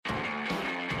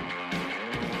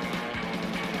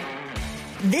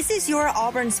This is your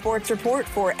Auburn Sports Report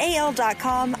for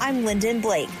AL.com. I'm Lyndon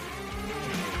Blake.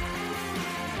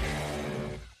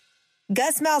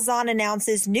 Gus Malzahn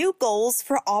announces new goals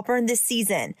for Auburn this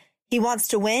season. He wants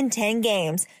to win 10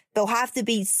 games. They'll have to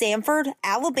beat Samford,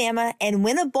 Alabama, and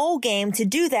win a bowl game to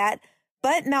do that,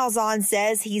 but Malzahn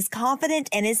says he's confident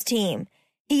in his team.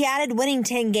 He added winning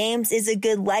 10 games is a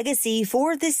good legacy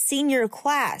for this senior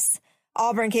class.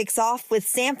 Auburn kicks off with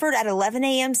Samford at 11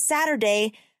 a.m.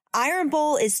 Saturday. Iron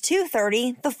Bowl is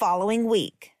 2:30 the following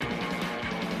week.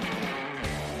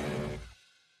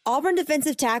 Auburn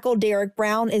defensive tackle Derek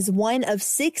Brown is one of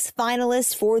 6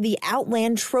 finalists for the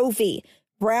Outland Trophy.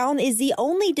 Brown is the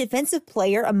only defensive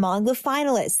player among the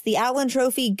finalists. The Outland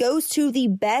Trophy goes to the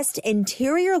best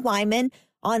interior lineman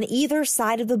on either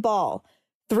side of the ball.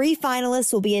 3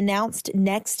 finalists will be announced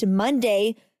next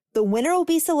Monday. The winner will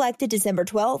be selected December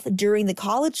 12th during the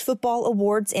College Football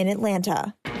Awards in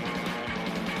Atlanta.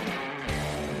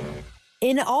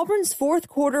 In Auburn's fourth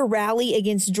quarter rally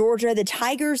against Georgia, the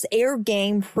Tigers' air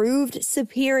game proved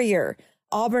superior.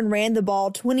 Auburn ran the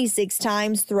ball 26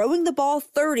 times, throwing the ball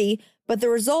 30, but the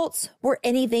results were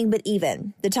anything but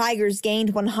even. The Tigers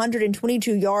gained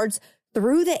 122 yards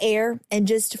through the air and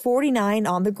just 49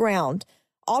 on the ground.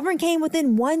 Auburn came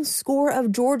within 1 score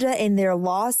of Georgia in their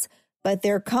loss, but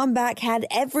their comeback had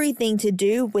everything to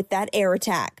do with that air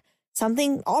attack,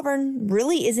 something Auburn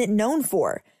really isn't known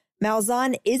for.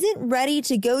 Malzahn isn't ready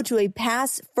to go to a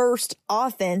pass-first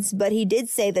offense, but he did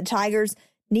say the Tigers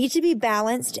need to be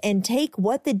balanced and take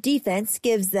what the defense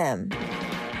gives them.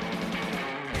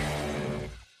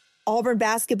 Auburn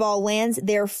basketball lands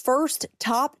their first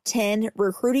top 10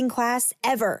 recruiting class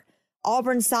ever.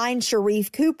 Auburn signed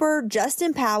Sharif Cooper,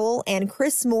 Justin Powell, and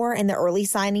Chris Moore in the early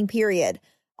signing period.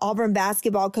 Auburn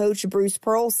basketball coach Bruce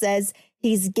Pearl says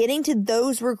he's getting to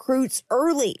those recruits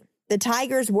early. The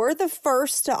Tigers were the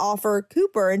first to offer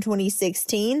Cooper in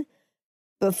 2016.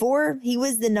 Before, he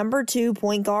was the number 2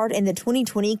 point guard in the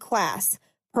 2020 class.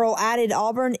 Pearl added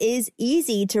Auburn is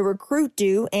easy to recruit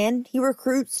to, and he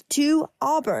recruits to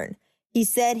Auburn. He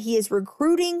said he is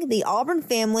recruiting the Auburn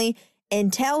family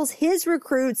and tells his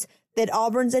recruits that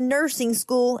Auburn's a nursing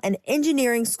school, an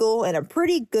engineering school, and a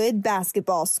pretty good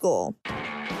basketball school.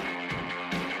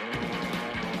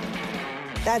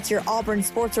 That's your Auburn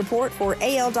Sports Report for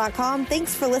AL.com.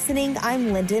 Thanks for listening.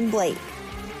 I'm Lyndon Blake.